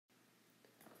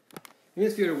In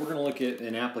this video, we're going to look at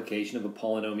an application of a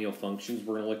polynomial functions.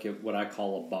 We're going to look at what I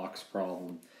call a box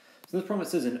problem. So this problem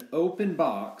says an open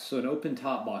box, so an open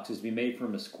top box, is to be made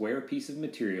from a square piece of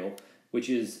material, which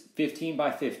is 15 by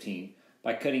 15,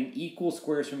 by cutting equal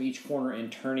squares from each corner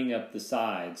and turning up the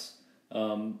sides.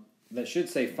 That should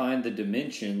say find the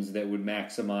dimensions that would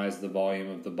maximize the volume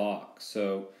of the box.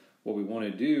 So what we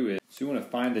want to do is, we want to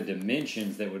find the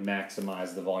dimensions that would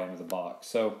maximize the volume of the box.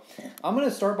 So I'm going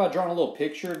to start by drawing a little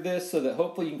picture of this so that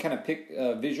hopefully you can kind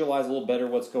of visualize a little better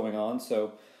what's going on.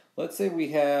 So let's say we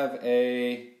have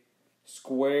a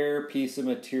square piece of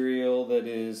material that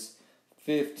is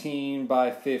 15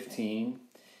 by 15.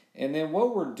 And then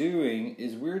what we're doing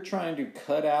is we're trying to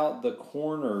cut out the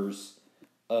corners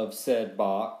of said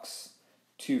box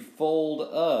to fold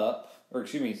up, or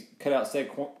excuse me, cut out said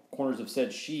corners of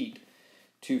said sheet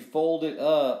to fold it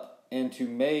up and to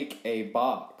make a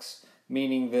box.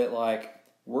 Meaning that, like,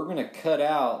 we're going to cut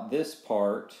out this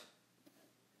part,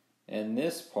 and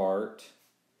this part,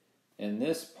 and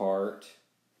this part,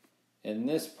 and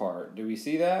this part. Do we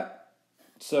see that?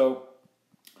 So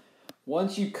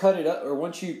once you cut it up, or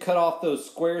once you cut off those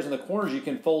squares in the corners, you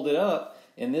can fold it up,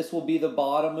 and this will be the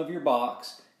bottom of your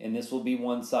box, and this will be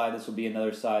one side, this will be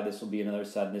another side, this will be another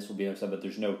side, and this will be another side, but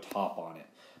there's no top on it.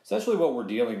 So that's really what we're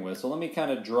dealing with. So let me kind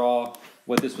of draw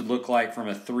what this would look like from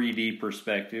a 3D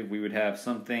perspective. We would have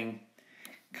something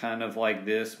kind of like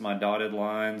this. My dotted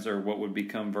lines are what would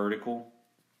become vertical.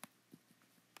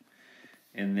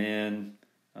 And then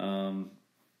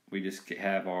we just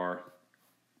have our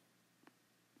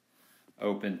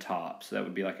open top. So that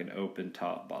would be like an open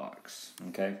top box.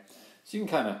 Okay, so you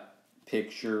can kind of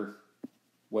picture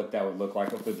what that would look like.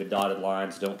 Hopefully the dotted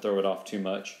lines don't throw it off too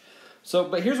much. So,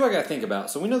 but here's what I got to think about.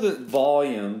 So we know that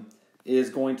volume is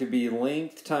going to be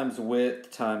length times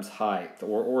width times height,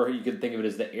 or you could think of it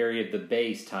as the area of the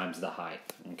base times the height.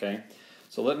 Okay,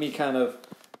 so let me kind of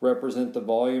represent the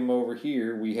volume over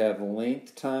here. We have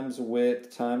length times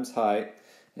width times height,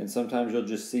 and sometimes you'll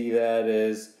just see that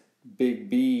as big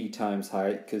B times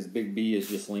height, because big B is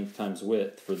just length times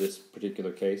width for this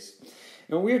particular case.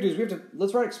 And what we have to do is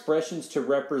let's write expressions to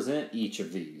represent each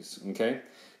of these. Okay.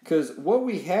 Because what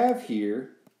we have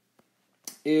here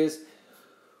is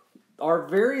our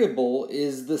variable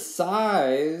is the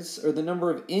size or the number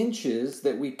of inches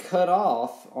that we cut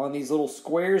off on these little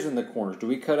squares in the corners. Do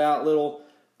we cut out little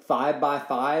 5 by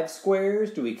 5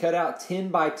 squares? Do we cut out 10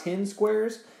 by 10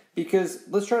 squares? Because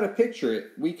let's try to picture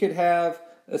it. We could have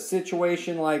a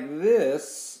situation like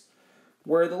this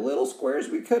where the little squares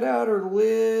we cut out are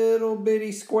little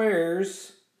bitty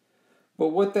squares.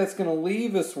 But what that's going to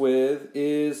leave us with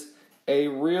is a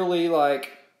really like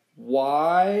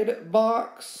wide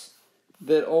box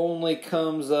that only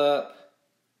comes up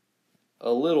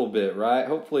a little bit, right?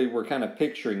 Hopefully we're kind of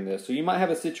picturing this. So you might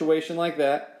have a situation like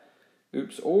that.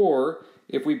 Oops. Or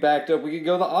if we backed up, we could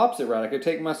go the opposite route. I could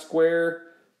take my square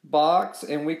box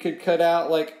and we could cut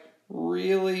out like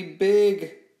really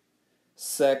big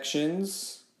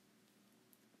sections.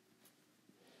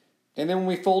 And then when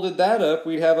we folded that up,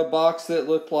 we'd have a box that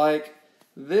looked like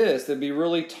this. That'd be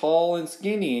really tall and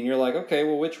skinny. And you're like, okay,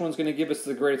 well, which one's going to give us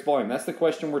the greatest volume? That's the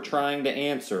question we're trying to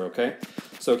answer, okay?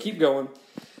 So keep going.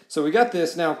 So we got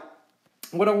this. Now,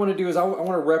 what I want to do is I want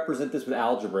to represent this with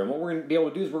algebra. And what we're going to be able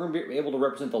to do is we're going to be able to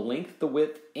represent the length, the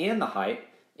width, and the height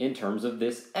in terms of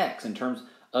this x, in terms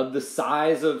of the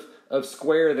size of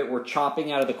square that we're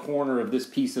chopping out of the corner of this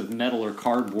piece of metal or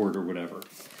cardboard or whatever.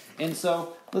 And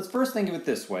so let's first think of it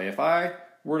this way. If I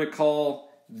were to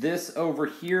call this over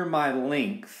here my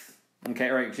length, okay,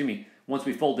 right, excuse me, once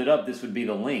we fold it up, this would be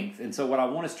the length. And so what I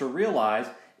want us to realize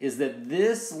is that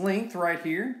this length right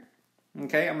here,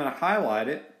 okay, I'm going to highlight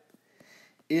it,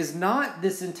 is not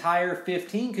this entire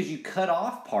 15 because you cut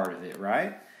off part of it,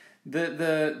 right?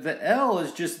 The L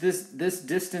is just this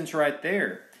distance right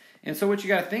there. And so what you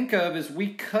got to think of is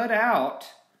we cut out,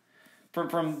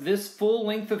 from this full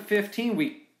length of 15,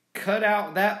 we cut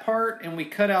out that part and we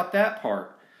cut out that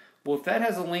part. Well, if that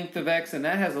has a length of x and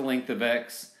that has a length of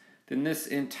x, then this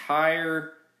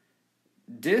entire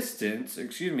distance,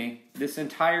 this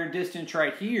entire distance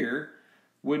right here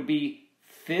would be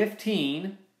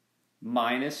 15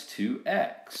 minus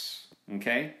 2x.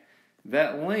 Okay?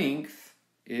 That length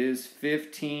is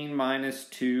 15 minus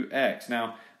 2x.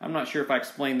 Now, I'm not sure if I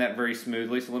explained that very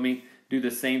smoothly, so let me do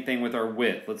the same thing with our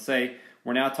width. Let's say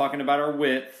we're now talking about our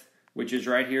width, which is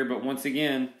right here, but once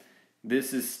again,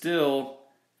 this is still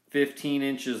 15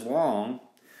 inches long.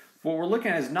 What we're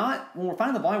looking at is not, when we're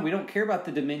finding the volume, we don't care about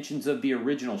the dimensions of the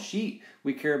original sheet.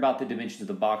 We care about the dimensions of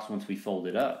the box once we fold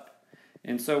it up.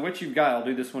 And so what you've got, I'll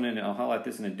do this one and I'll highlight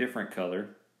this in a different color.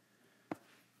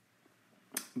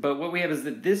 But what we have is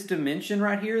that this dimension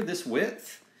right here, this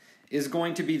width, is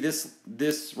going to be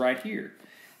this right here.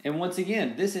 And once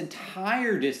again, this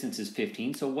entire distance is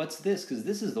 15, so what's this? Because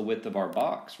this is the width of our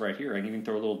box right here. I can even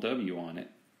throw a little W on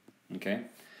it, okay?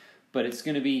 But it's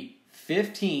going to be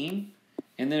 15,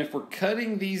 and then if we're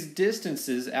cutting these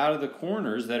distances out of the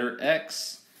corners that are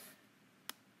x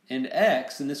and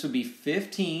x, then this would be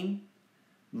 15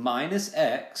 minus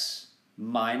x,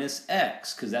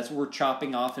 because that's what we're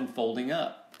chopping off and folding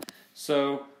up.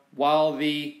 So while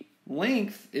the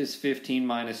length is 15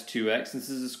 minus 2x, since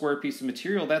this is a square piece of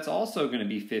material, that's also going to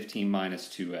be 15 minus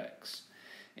 2x.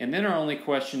 And then our only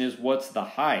question is, what's the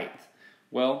height?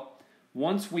 Well,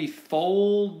 once we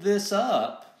fold this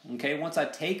up, okay, once I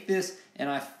take this and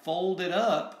I fold it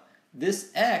up,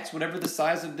 this x, whatever the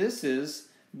size of this is,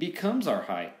 becomes our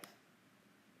height.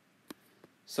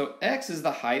 So x is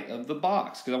the height of the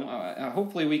box.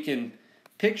 Hopefully we can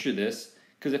picture this,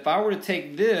 because if I were to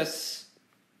take this,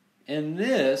 and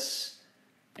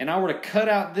I were to cut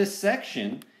out this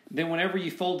section, then whenever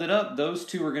you fold it up, those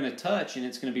two are going to touch, and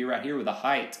it's going to be right here with a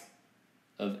height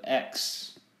of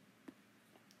x.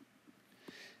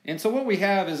 And so what we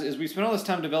have is we spent all this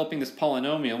time developing this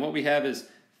polynomial, and what we have is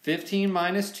 15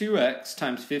 minus 2x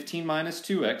times 15 minus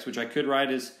 2x, which I could write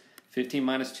as 15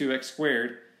 minus 2x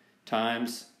squared,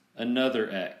 times another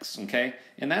x, okay?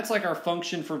 And that's like our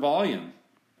function for volume,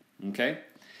 okay?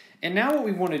 And now what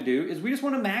we want to do is we just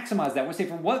want to maximize that. We say,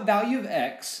 for what value of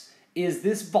x is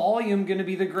this volume going to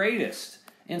be the greatest?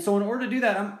 And so in order to do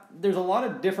that, there's a lot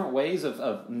of different ways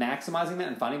of maximizing that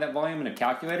and finding that volume in a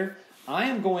calculator. I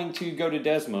am going to go to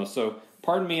Desmos. So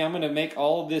pardon me, I'm going to make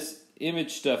all of this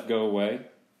image stuff go away,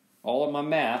 all of my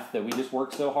math that we just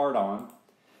worked so hard on.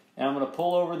 And I'm going to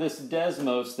pull over this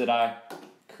Desmos that I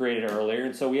created earlier.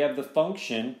 And so we have the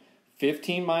function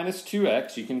 15 minus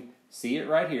 2x. You can see it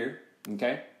right here,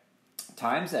 okay?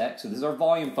 Times x, so this is our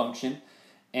volume function,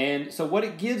 and so what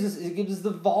it gives us the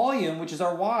volume, which is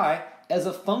our y, as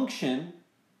a function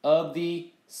of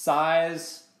the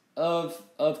size of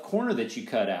corner that you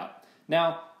cut out.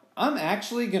 Now, I'm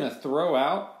actually going to throw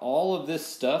out all of this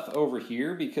stuff over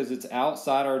here because it's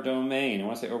outside our domain. And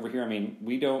when I say over here, I mean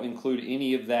we don't include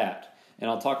any of that,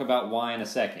 and I'll talk about why in a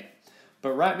second.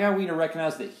 But right now we need to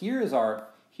recognize that here's our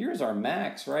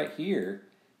max right here.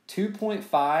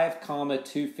 2.5 comma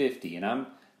 250, and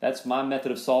that's my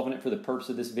method of solving it for the purpose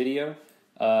of this video.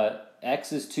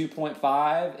 X is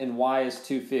 2.5 and y is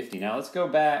 250. Now let's go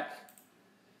back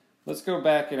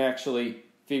and actually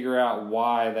figure out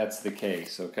why that's the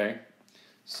case, okay?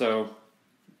 So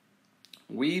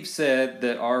we've said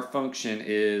that our function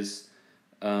is,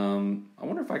 I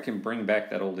wonder if I can bring back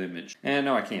that old image. And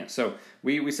no, I can't. So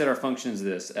we said our function is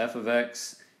this, f of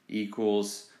x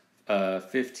equals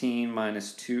 15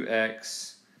 minus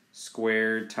 2x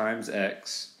squared times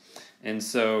x. And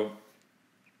so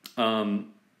what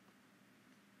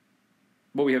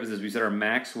we have is this. We said our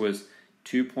max was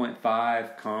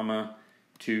 2.5 comma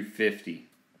 250.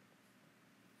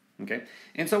 Okay?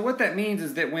 And so what that means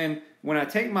is that when I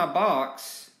take my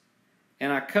box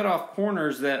and I cut off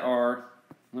corners that are,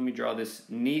 let me draw this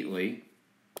neatly.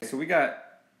 So we got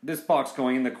this box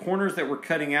going, and the corners that we're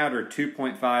cutting out are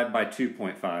 2.5 by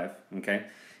 2.5, okay?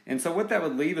 And so what that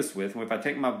would leave us with, if I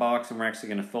take my box and we're actually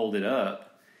going to fold it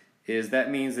up, is that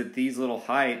means that these little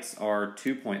heights are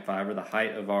 2.5, or the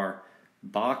height of our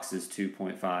box is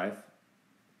 2.5.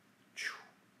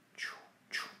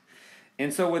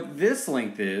 And so what this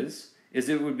length is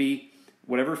it would be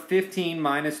whatever 15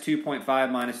 minus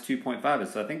 2.5 minus 2.5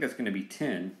 is. So I think that's going to be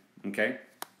 10, okay?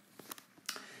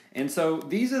 And so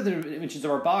these are the dimensions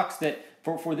of our box that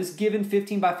for this given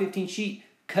 15 by 15 sheet,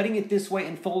 cutting it this way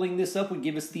and folding this up would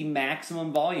give us the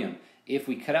maximum volume. If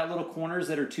we cut out little corners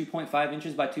that are 2.5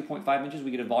 inches by 2.5 inches,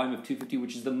 we get a volume of 250,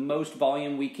 which is the most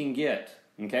volume we can get,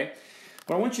 okay?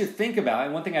 What I want you to think about,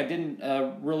 and one thing I didn't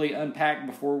really unpack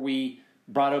before we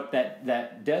brought up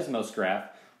that Desmos graph,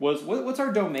 was what's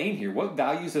our domain here? What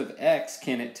values of x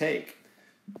can it take?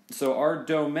 So our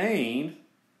domain,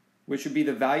 which would be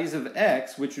the values of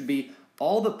x, which would be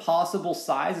all the possible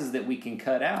sizes that we can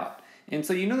cut out. And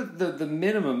so you know that the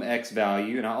minimum x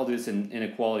value, and I'll do this in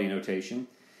inequality notation,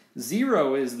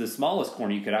 0 is the smallest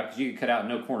corner you cut out, because you could cut out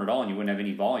no corner at all and you wouldn't have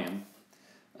any volume.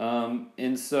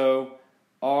 And so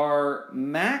our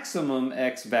maximum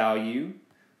x value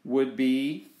would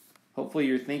be, hopefully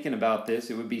you're thinking about this,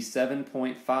 it would be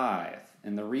 7.5.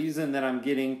 And the reason that I'm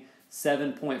getting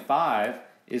 7.5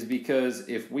 is because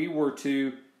if we were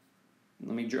to,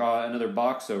 let me draw another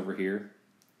box over here.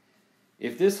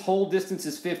 If this whole distance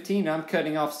is 15, I'm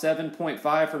cutting off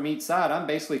 7.5 from each side. I'm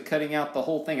basically cutting out the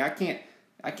whole thing. I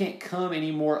I can't come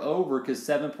any more over because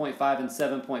 7.5 and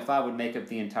 7.5 would make up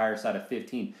the entire side of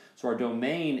 15. So our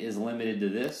domain is limited to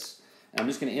this. And I'm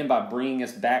just going to end by bringing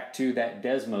us back to that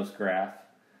Desmos graph.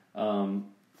 And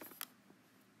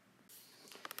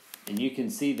you can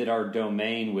see that our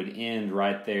domain would end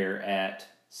right there at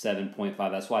 7.5.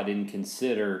 That's why I didn't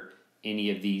consider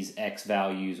any of these x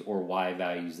values or y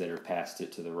values that are past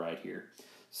it to the right here.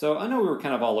 So I know we were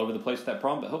kind of all over the place with that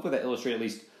problem, but hopefully that illustrated at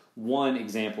least one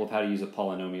example of how to use a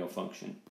polynomial function.